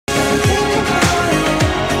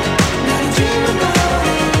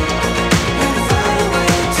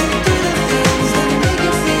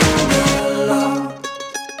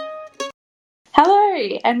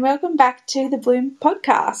and welcome back to the Bloom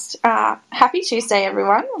podcast. Happy Tuesday,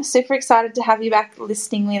 everyone. I'm super excited to have you back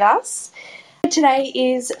listening with us. Today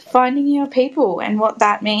is finding your people and what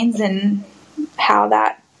that means and how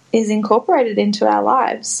that is incorporated into our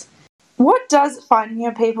lives. What does finding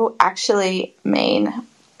your people actually mean?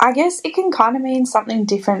 I guess it can kind of mean something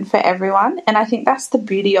different for everyone, and I think that's the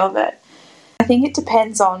beauty of it. I think it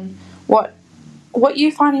depends on what you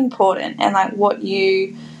find important and like what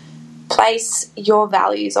you place your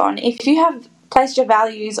values on. If you have placed your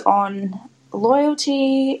values on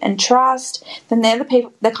loyalty and trust, then they're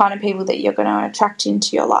the kind of people that you're going to attract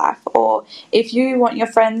into your life. Or if you want your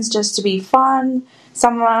friends just to be fun,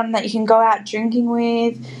 someone that you can go out drinking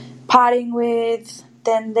with, partying with,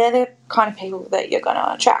 then they're the kind of people that you're going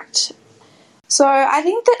to attract. So I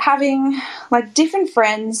think that having like different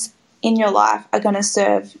friends in your life are going to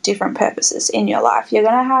serve different purposes in your life. You're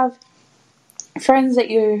going to have friends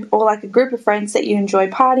or like a group of friends that you enjoy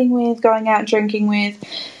partying with, going out drinking with.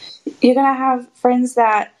 You're going to have friends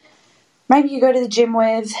that maybe you go to the gym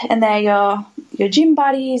with and they're your gym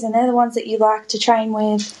buddies and they're the ones that you like to train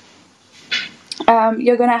with.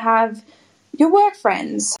 You're going to have your work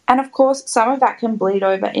friends. And of course, some of that can bleed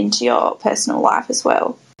over into your personal life as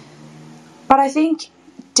well. But I think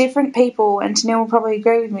different people, and Tanil will probably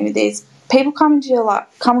agree with me with this, people come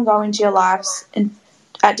and go into your lives and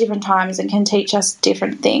at different times and can teach us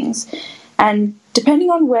different things. And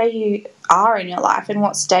depending on where you are in your life and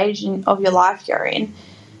what stage of your life you're in,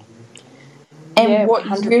 and what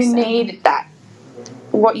 100%.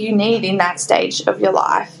 What you need in that stage of your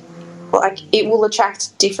life, like it will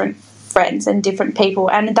attract different friends and different people.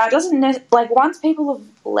 And that doesn't once people have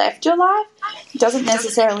left your life, it doesn't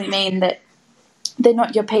necessarily mean that they're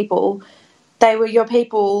not your people. They were your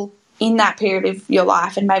people in that period of your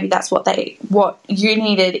life, and maybe that's what you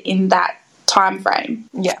needed in that time frame.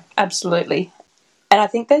 Yeah, absolutely. And I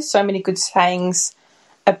think there's so many good sayings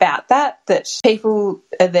about that people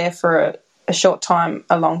are there for a short time,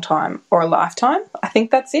 a long time, or a lifetime. I think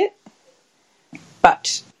that's it.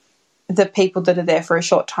 But the people that are there for a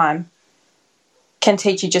short time can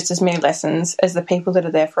teach you just as many lessons as the people that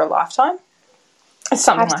are there for a lifetime.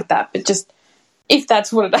 Something like that. But just, if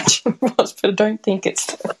that's what it actually was, but I don't think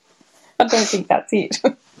that's it.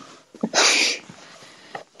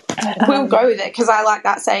 We'll go with it because I like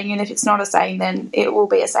that saying, and if it's not a saying, then it will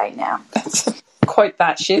be a saying now. Quote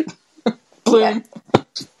that shit. Bloom. Yeah.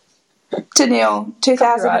 Tanil,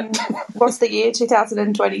 2000. What's the year?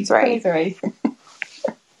 2023. 23.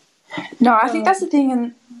 No, I think that's the thing,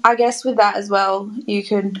 and I guess with that as well, you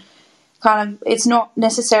could it's not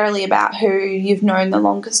necessarily about who you've known the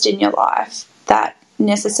longest in your life that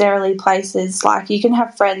necessarily places. Like, you can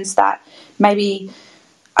have friends that maybe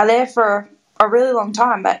are there for a really long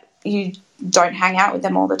time, but you don't hang out with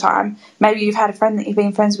them all the time. Maybe you've had a friend that you've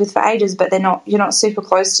been friends with for ages, but you're not super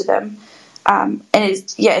close to them. And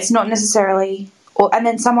it's not necessarily, and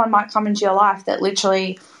then someone might come into your life that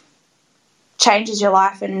literally changes your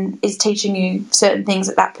life and is teaching you certain things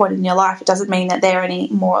at that point in your life. It doesn't mean that they're any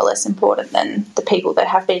more or less important than the people that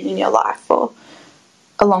have been in your life for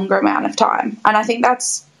a longer amount of time. And I think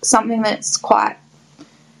that's something that's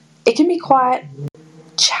it can be quite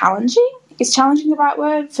challenging. Is challenging the right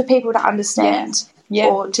word for people to understand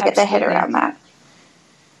or to get their head around that?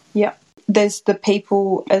 Yeah. There's the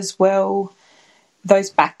people as well,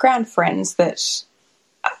 those background friends that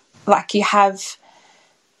like you have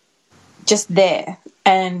just there,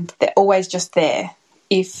 and they're always just there.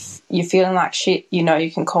 If you're feeling like shit, you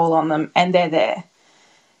can call on them and they're there.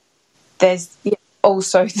 There's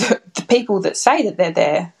also the people that say that they're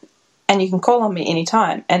there and you can call on me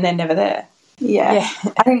anytime and they're never there. Yeah.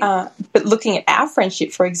 I think, but looking at our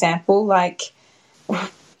friendship, for example, like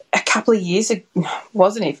a couple of years ago,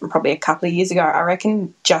 wasn't even probably a couple of years ago, I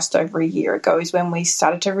reckon just over a year ago is when we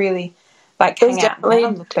started to really hang out.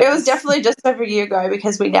 It was definitely just over a year ago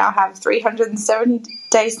because we now have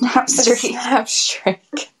 370-day Snap streak. Snap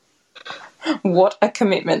streak. What a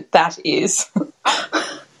commitment that is.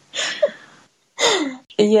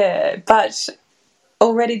 Yeah, but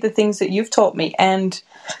already the things that you've taught me, and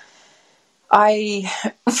I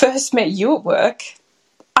first met you at work,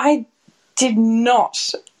 I did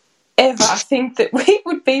not ever think that we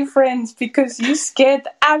would be friends because you scared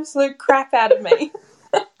the absolute crap out of me.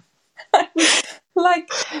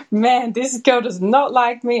 Like, man, this girl does not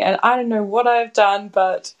like me and I don't know what I've done,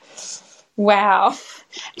 but wow.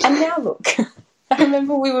 And now look, I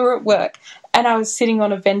remember we were at work and I was sitting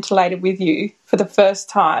on a ventilator with you for the first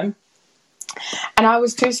time. And I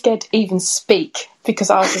was too scared to even speak because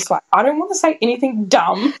I was just like, I don't want to say anything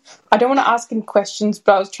dumb. I don't want to ask any questions,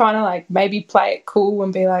 but I was trying to maybe play it cool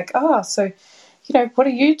and be like, oh, so what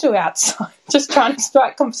do you do outside? Just trying to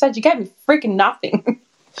strike conversation. You gave me freaking nothing.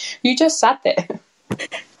 You just sat there.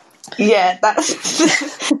 Yeah,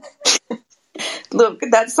 that's look,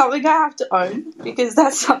 that's something I have to own, because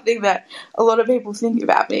that's something that a lot of people think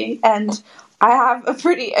about me, and I have a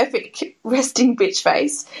pretty epic resting bitch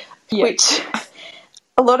face, which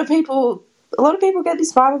a lot of people get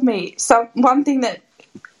this vibe of me. So one thing that,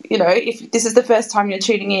 if this is the first time you're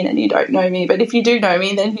tuning in and you don't know me, but if you do know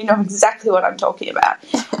me, then you know exactly what I'm talking about,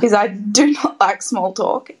 is I do not like small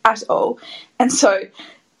talk at all. And so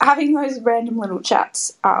having those random little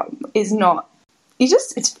chats is not,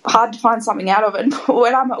 it's hard to find something out of it.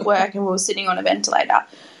 When I'm at work and we were sitting on a ventilator,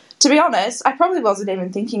 to be honest, I probably wasn't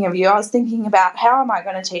even thinking of you. I was thinking about, how am I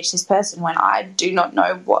going to teach this person when I do not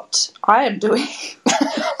know what I am doing?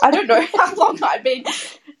 I don't know how long I've been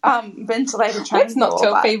ventilator trained. Let's not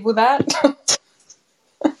tell people that.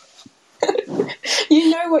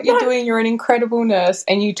 You know what you're doing. You're an incredible nurse,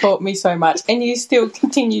 and you taught me so much, and you still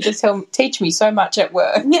continue to teach me so much at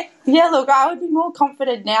work. Yeah. Look, I would be more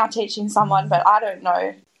confident now teaching someone, but I don't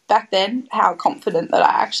know back then how confident that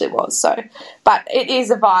I actually was. So, but it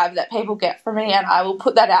is a vibe that people get from me, and I will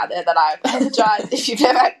put that out there, that I apologise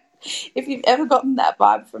if you've ever gotten that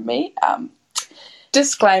vibe from me.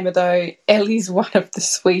 Disclaimer though, Ellie's one of the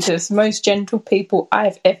sweetest, most gentle people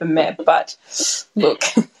I've ever met, but look,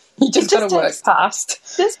 you just got to work past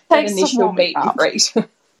that initial meet and greet.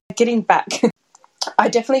 Getting back, I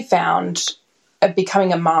definitely found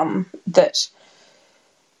becoming a mum that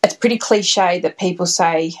it's pretty cliche that people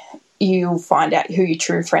say you'll find out who your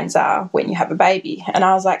true friends are when you have a baby. And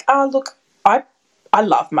I was like, oh, look, I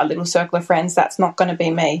love my little circle of friends. That's not going to be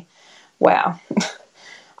me. Wow.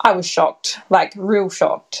 I was shocked, like real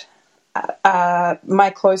shocked.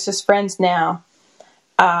 My closest friends now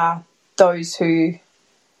are those who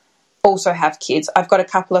also have kids. I've got a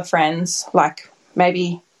couple of friends, like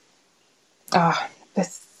maybe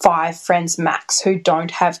 5 friends max, who don't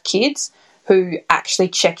have kids, who actually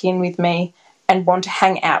check in with me and want to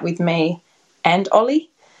hang out with me and Ollie.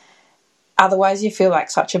 Otherwise, you feel like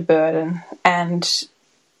such a burden. And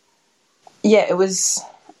yeah,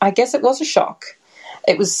 I guess it was a shock.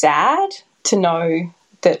 It was sad to know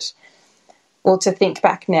that, well, to think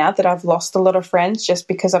back now that I've lost a lot of friends just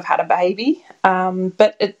because I've had a baby.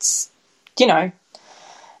 But it's,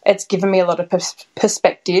 it's given me a lot of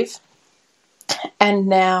perspective. And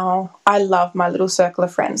now I love my little circle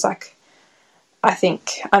of friends. Like, I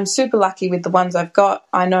think I'm super lucky with the ones I've got.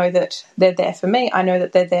 I know that they're there for me. I know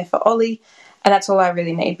that they're there for Ollie. And that's all I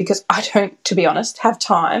really need, because I don't, to be honest, have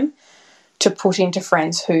time to put into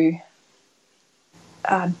friends who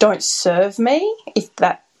don't serve me, if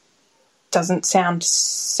that doesn't sound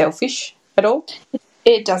selfish at all.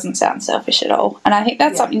 It doesn't sound selfish at all. And I think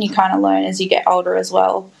that's something you kind of learn as you get older as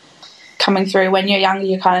well. Coming through, when you're younger,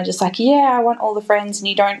 you're kind of just like, I want all the friends, and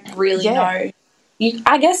you don't really know.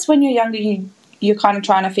 I guess when you're younger, you're kind of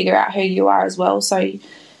trying to figure out who you are as well. So you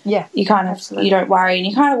kind of absolutely. You don't worry, and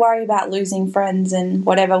you kind of worry about losing friends and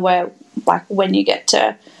whatever. Where like when you get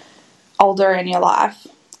to older in your life,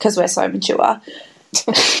 because we're so mature.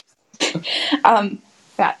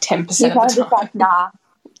 About 10% of the time. Like,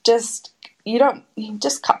 you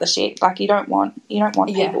just cut the shit. Like, you don't want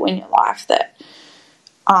people in your life that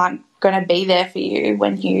aren't going to be there for you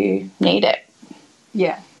when you need it.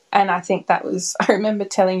 Yeah, and I think I remember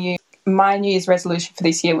telling you my New Year's resolution for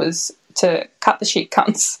this year was to cut the shit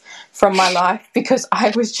cunts from my life, because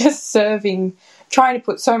I was just trying to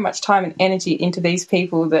put so much time and energy into these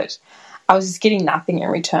people that I was just getting nothing in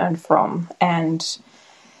return from, and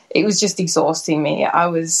it was just exhausting me. I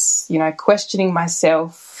was, questioning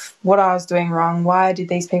myself, what I was doing wrong, why did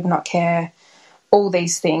these people not care, all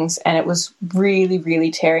these things, and it was really,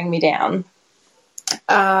 really tearing me down.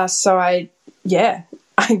 So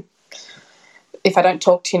if I don't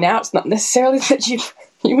talk to you now, it's not necessarily that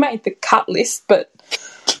you made the cut list, but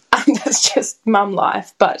that's just mum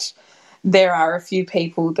life. But there are a few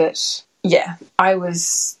people that, I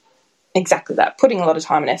was exactly that, putting a lot of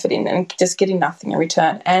time and effort in and just getting nothing in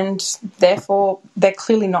return, and therefore they're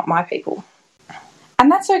clearly not my people.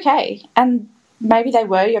 And that's okay. And maybe they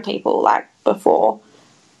were your people, like, before.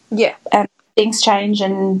 Yeah. And things change,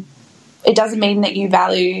 and it doesn't mean that you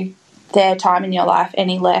value their time in your life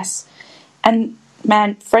any less. And,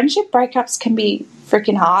 man, friendship breakups can be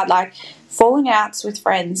freaking hard. Like, falling outs with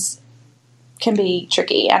friends can be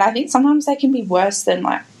tricky. And I think sometimes they can be worse than,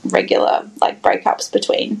 like, regular, like, breakups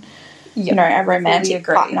between, a romantic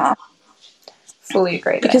partner. Fully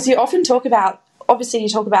agree. Because you often talk about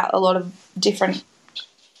a lot of different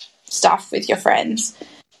stuff with your friends,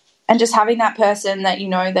 and just having that person that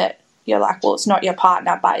that you're like, well, it's not your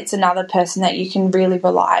partner, but it's another person that you can really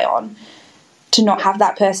rely on, to not have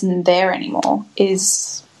that person there anymore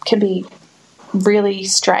can be really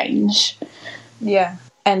strange. Yeah.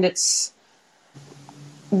 And it's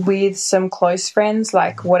with some close friends,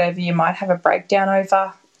 like whatever you might have a breakdown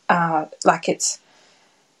over, like it's,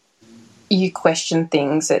 you question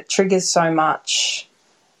things. It triggers so much.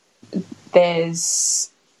 There's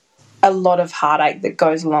a lot of heartache that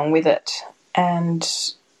goes along with it, and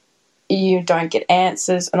you don't get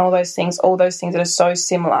answers and all those things that are so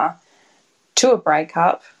similar to a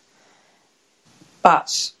breakup,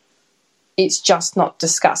 but it's just not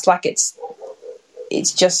discussed. Like it's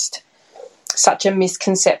just such a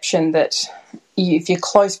misconception that if you're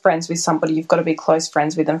close friends with somebody, you've got to be close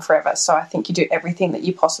friends with them forever. So I think you do everything that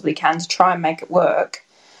you possibly can to try and make it work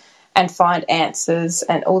and find answers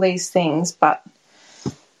and all these things, but,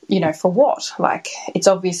 you know, for what? Like, it's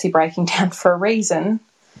obviously breaking down for a reason,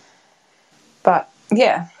 but,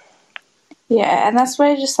 yeah. Yeah, and that's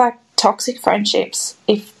where just, like, toxic friendships,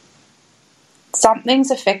 if something's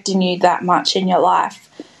affecting you that much in your life,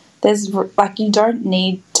 there's, like, you don't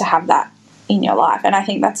need to have that in your life. And I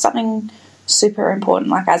think that's something super important,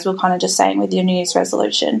 like, as we're kind of just saying with your New Year's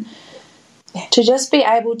resolution, to just be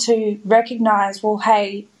able to recognise, well,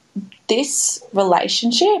 hey, this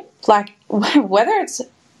relationship, like, whether it's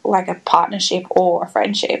like a partnership or a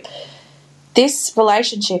friendship, this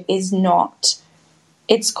relationship is not,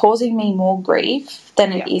 it's causing me more grief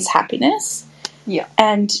than it is happiness. Yeah.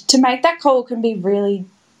 And to make that call can be really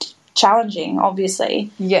challenging,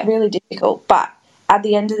 obviously. Yeah. Really difficult. But at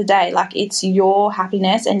the end of the day, like, it's your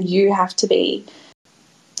happiness and you have to be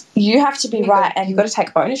right. And you've got to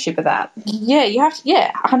take ownership of that. Yeah, you have to,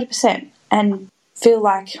 100%. And feel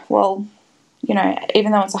like, well, you know,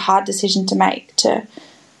 even though it's a hard decision to make, to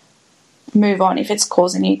move on if it's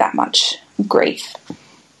causing you that much grief.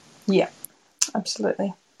 Yeah,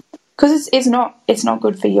 absolutely. Because it's not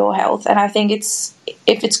good for your health, and I think if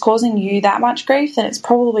it's causing you that much grief, then it's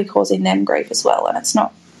probably causing them grief as well, and it's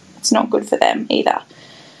not good for them either.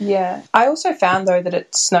 Yeah. I also found, though, that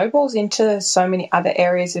it snowballs into so many other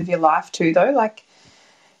areas of your life too, though. Like,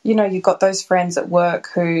 you know, you've got those friends at work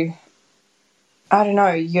who, I don't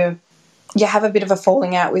know, you have a bit of a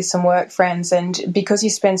falling out with some work friends, and because you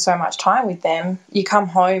spend so much time with them, you come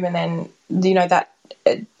home and then, you know, that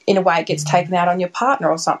in a way it gets taken out on your partner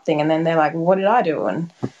or something, and then they're like, well, what did I do?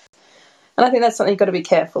 And I think that's something you've got to be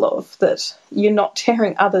careful of, that you're not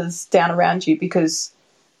tearing others down around you because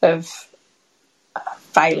of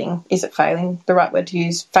failing. Is it failing the right word to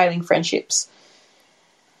use? Failing friendships.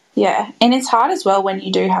 Yeah, and it's hard as well when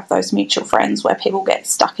you do have those mutual friends where people get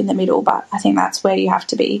stuck in the middle, but I think that's where you have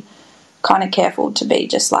to be kind of careful to be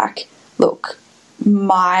just like, look,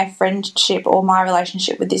 my friendship or my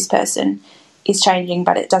relationship with this person is changing,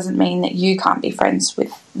 but it doesn't mean that you can't be friends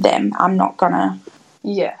with them. I'm not gonna,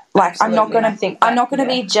 like, absolutely. I'm not gonna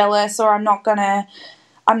be jealous, or I'm not gonna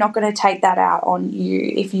take that out on you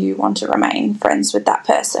if you want to remain friends with that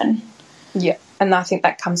person. Yeah, and I think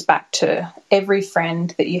that comes back to every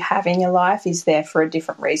friend that you have in your life is there for a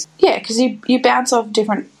different reason. Yeah, because you bounce off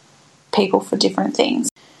different people for different things.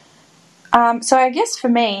 So I guess for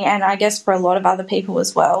me, and I guess for a lot of other people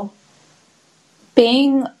as well,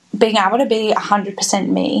 being able to be 100%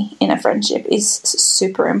 me in a friendship is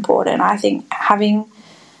super important. I think having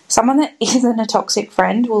someone that isn't a toxic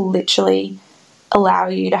friend will literally allow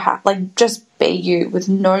you to have, like, just be you with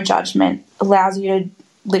no judgment, allows you to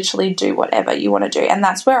literally do whatever you want to do. And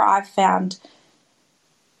that's where I've found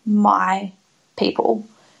my people,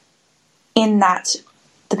 in that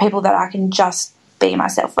the people that I can just be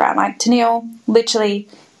myself around. Like, Tennille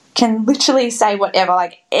can say whatever,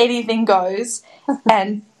 like, anything goes.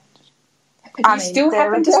 And I mean, still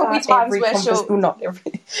happen to have every conversation. Well, not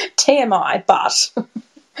every TMI, but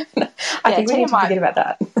I think we need to forget about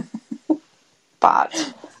that.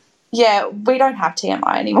 But yeah, we don't have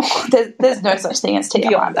TMI anymore. There's no such thing as TMI.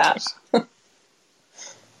 Beyond that,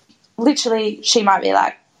 literally, she might be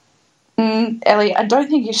like, Ellie, I don't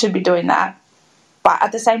think you should be doing that. But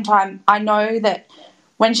at the same time, I know that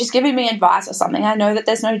when she's giving me advice or something, I know that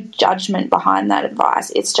there's no judgment behind that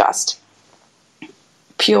advice. It's just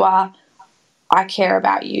pure, I care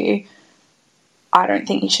about you. I don't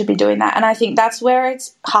think you should be doing that. And I think that's where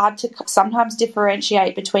it's hard to sometimes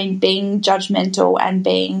differentiate between being judgmental and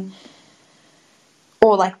being,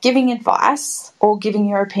 or like giving advice or giving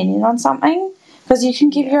your opinion on something. Because you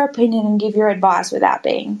can give your opinion and give your advice without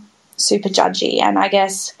being super judgy. And I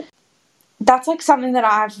guess that's like something that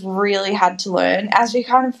I've really had to learn. As we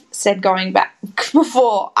kind of said going back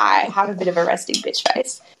before, I have a bit of a resting bitch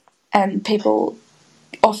face. And people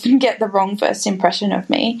often get the wrong first impression of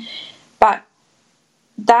me. But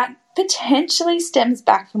that potentially stems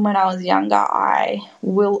back from when I was younger. I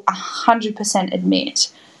will 100%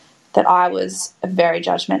 admit that I was a very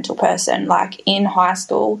judgmental person. Like in high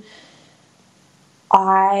school,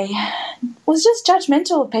 I was just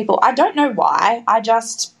judgmental of people. I don't know why. I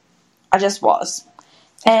just was.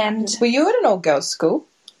 And were you at an all-girls school?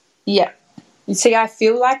 yeah. You see, I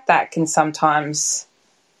feel like that can sometimes...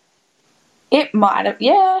 It might have,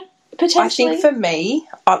 yeah, potentially. I think for me,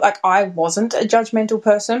 I wasn't a judgmental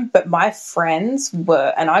person, but my friends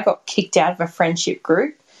were, and I got kicked out of a friendship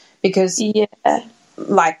group because, yeah.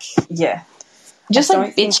 Just I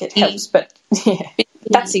don't think it helps, but yeah,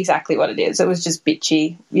 that's exactly what it is. It was just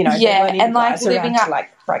bitchy, you know. Yeah, and like living up to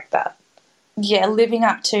break that. Yeah, living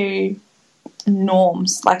up to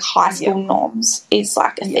norms, like high school norms, is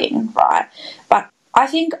like a thing, right? But I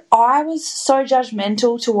think I was so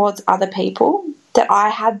judgmental towards other people that I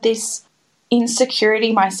had this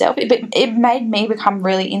insecurity myself. It made me become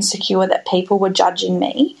really insecure that people were judging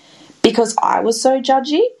me because I was so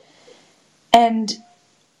judgy. And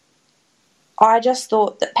I just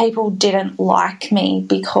thought that people didn't like me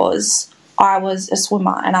because I was a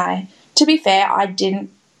swimmer. And to be fair,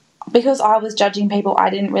 because I was judging people, I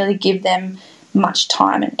didn't really give them much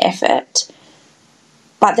time and effort.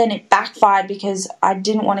 But then it backfired because I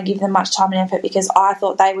didn't want to give them much time and effort because I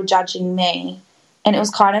thought they were judging me. And it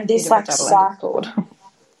was kind of this like cycle.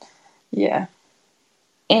 Yeah.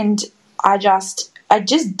 And I just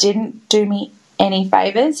didn't do me any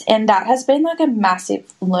favours, and that has been like a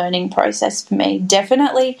massive learning process for me.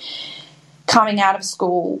 Definitely coming out of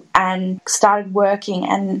school and started working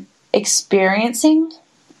and experiencing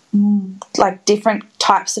like different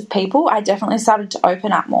types of people, I definitely started to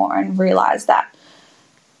open up more and realise that,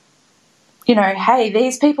 you know, hey,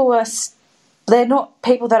 these people they're not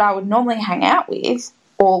people that I would normally hang out with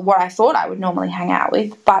or what I thought I would normally hang out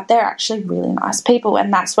with, but they're actually really nice people.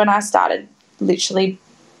 And that's when I started literally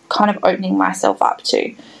kind of opening myself up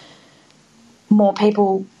to more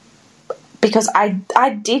people, because I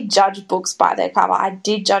did judge books by their cover. I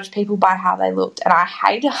did judge people by how they looked, and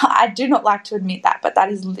I do not like to admit that, but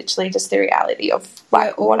that is literally just the reality of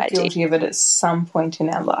like what I did. We're all guilty of it at some point in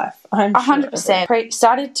our life. I'm 100%.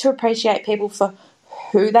 Started to appreciate people for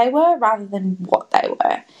who they were rather than what they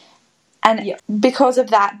were. And because of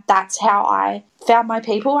that, that's how I found my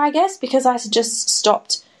people, I guess, because I just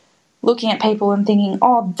stopped looking at people and thinking,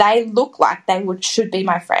 oh, they look like they should be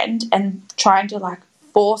my friend, and trying to like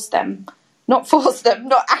not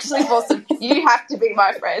actually force them. You have to be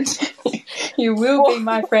my friend. You will be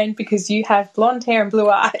my friend because you have blonde hair and blue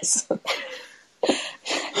eyes.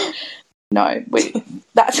 No,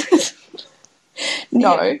 that's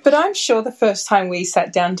no. Yeah, but I'm sure the first time we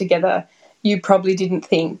sat down together, you probably didn't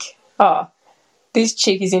think, oh, this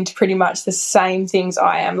chick is into pretty much the same things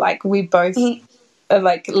I am. Like we both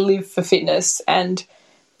like live for fitness and,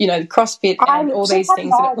 you know, CrossFit and all these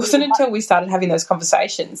things. And it wasn't until we started having those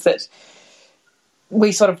conversations that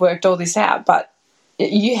we sort of worked all this out. But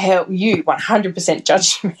you 100%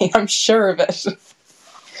 judged me. I'm sure of it.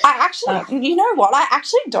 I actually, you know what? I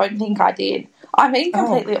actually don't think I did. I'm being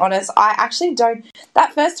completely honest. I actually don't.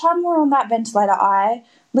 That first time we were on that ventilator, I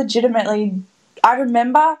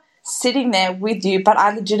remember sitting there with you, but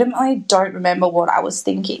I legitimately don't remember what I was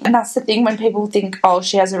thinking. And that's the thing when people think, oh,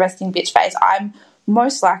 she has a resting bitch face. I'm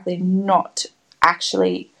most likely not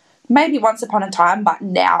actually, maybe once upon a time, but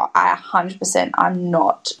now I'm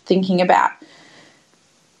not thinking about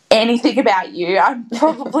anything about you. I'm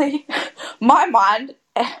probably, my mind,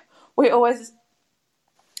 we always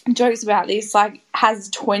jokes about this, like has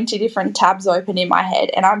 20 different tabs open in my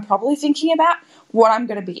head, and I'm probably thinking about what I'm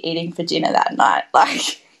going to be eating for dinner that night.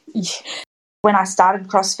 Like when I started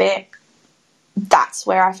CrossFit, that's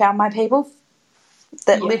where I found my people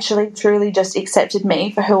that literally truly just accepted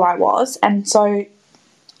me for who I was. And so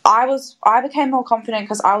I became more confident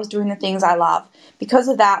because I was doing the things I love. Because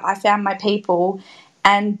of that, I found my people,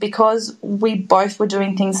 and because we both were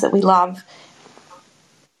doing things that we love,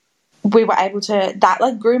 we were able to, that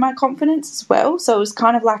like grew my confidence as well. So it was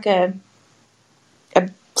kind of like a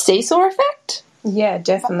seesaw effect. Yeah,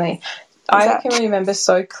 definitely. I can remember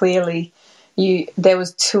so clearly there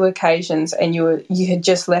was 2 occasions and you had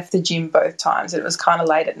just left the gym both times. It was kind of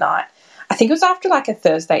late at night. I think it was after like a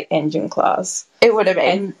Thursday engine class. It would have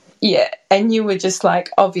been. And you were just like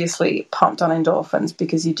obviously pumped on endorphins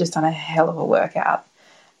because you'd just done a hell of a workout.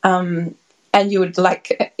 And you would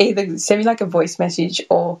like either send me like a voice message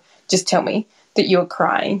or just tell me that you were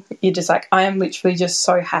crying. You're just like, I am literally just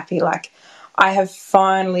so happy. Like I have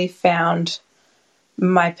finally found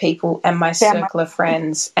my people and my circle of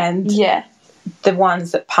friends, and the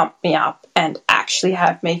ones that pump me up and actually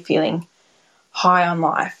have me feeling high on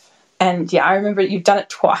life. And yeah, I remember you've done it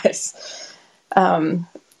twice. And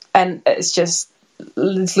it's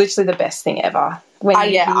literally the best thing ever.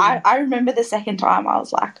 I remember the second time I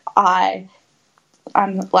was like, I'm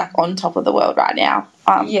like on top of the world right now.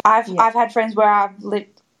 I've had friends where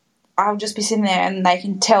I'll just be sitting there and they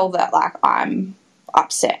can tell that like I'm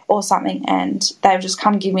upset or something, and they'll just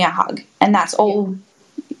come give me a hug, and that's all. Yeah.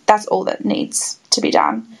 That's all that needs to be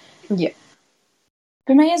done. Yeah.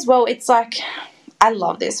 For me as well, it's like I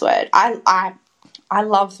love this word. I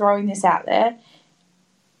love throwing this out there.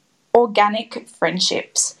 Organic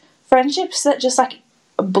friendships that just like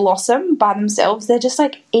blossom by themselves. They're just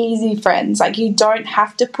like easy friends. Like you don't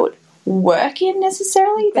have to put work in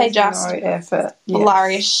necessarily. There's they just no effort.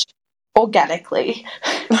 Flourish organically.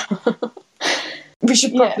 We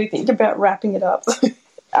should probably think about wrapping it up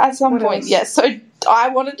at some point. Yes. Yeah. So I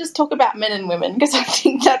want to just talk about men and women because I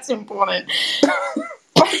think that's important.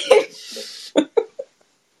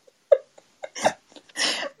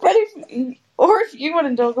 If you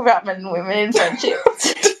want to talk about men and women in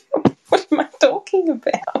friendships. What am I talking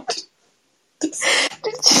about? Did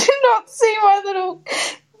you not see my little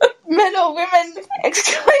men or women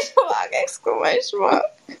exclamation mark?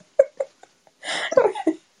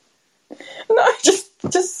 No, I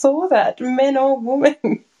just saw that. Men or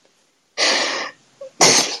women.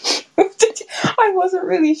 I wasn't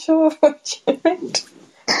really sure what you meant.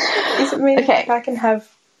 Does it mean I can have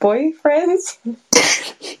boyfriends?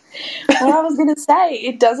 What I was going to say,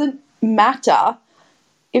 it doesn't matter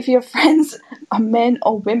if your friends are men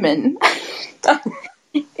or women.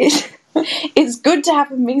 It's good to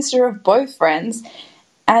have a mixture of both friends.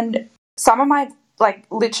 And some of my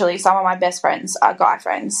best friends are guy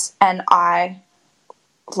friends, and I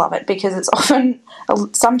love it because it's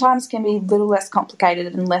sometimes can be a little less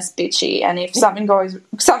complicated and less bitchy. And if something goes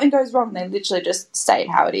wrong, they literally just say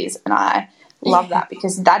how it is, and I love that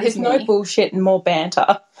because there's no bullshit and more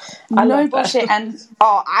banter. No bullshit, and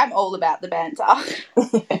I'm all about the banter.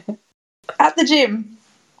 At the gym,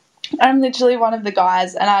 I'm literally one of the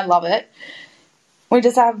guys, and I love it. We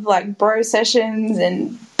just have like bro sessions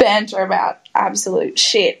and banter about absolute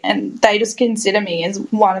shit, and they just consider me as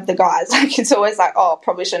one of the guys. Like it's always like,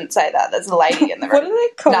 probably shouldn't say that. There's a lady in the room. What do they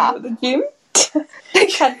call you at the gym?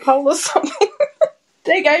 Tadpole or something?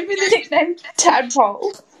 They gave me the nickname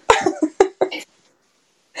Tadpole.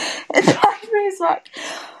 And it's like,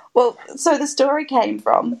 well, so the story came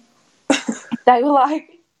from, they were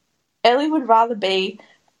like, Ellie would rather be,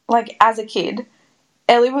 like, as a kid,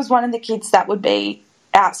 Ellie was one of the kids that would be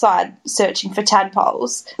outside searching for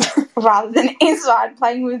tadpoles rather than inside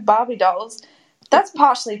playing with Barbie dolls. That's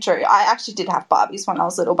partially true. I actually did have Barbies when I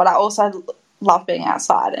was little, but I also love being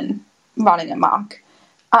outside and running amok.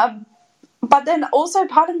 But then also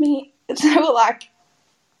part of me, they were like,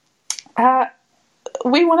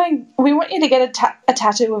 we want you to get a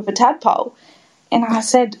tattoo of a tadpole. And I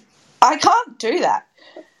said, I can't do that.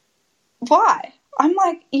 Why? I'm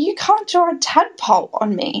like, you can't draw a tadpole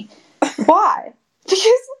on me. Why?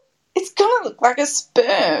 Because it's going to look like a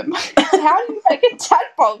sperm. How do you make a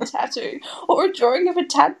tadpole tattoo or a drawing of a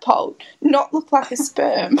tadpole not look like a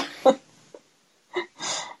sperm?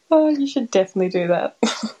 Oh, you should definitely do that.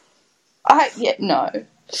 No.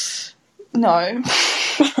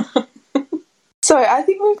 So I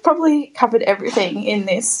think we've probably covered everything in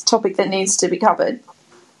this topic that needs to be covered.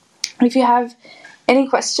 If you have any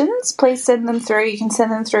questions, please send them through. You can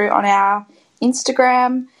send them through on our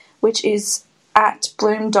Instagram, which is at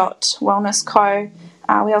bloom.wellnessco.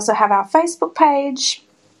 We also have our Facebook page.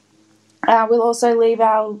 We'll also leave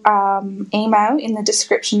our email in the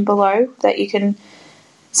description below that you can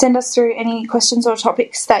send us through any questions or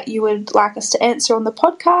topics that you would like us to answer on the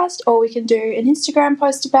podcast, or we can do an Instagram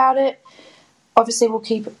post about it. Obviously, we'll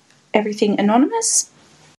keep everything anonymous.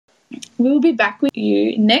 We'll be back with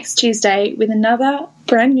you next Tuesday with another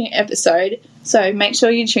brand new episode, so make sure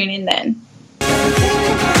you tune in then.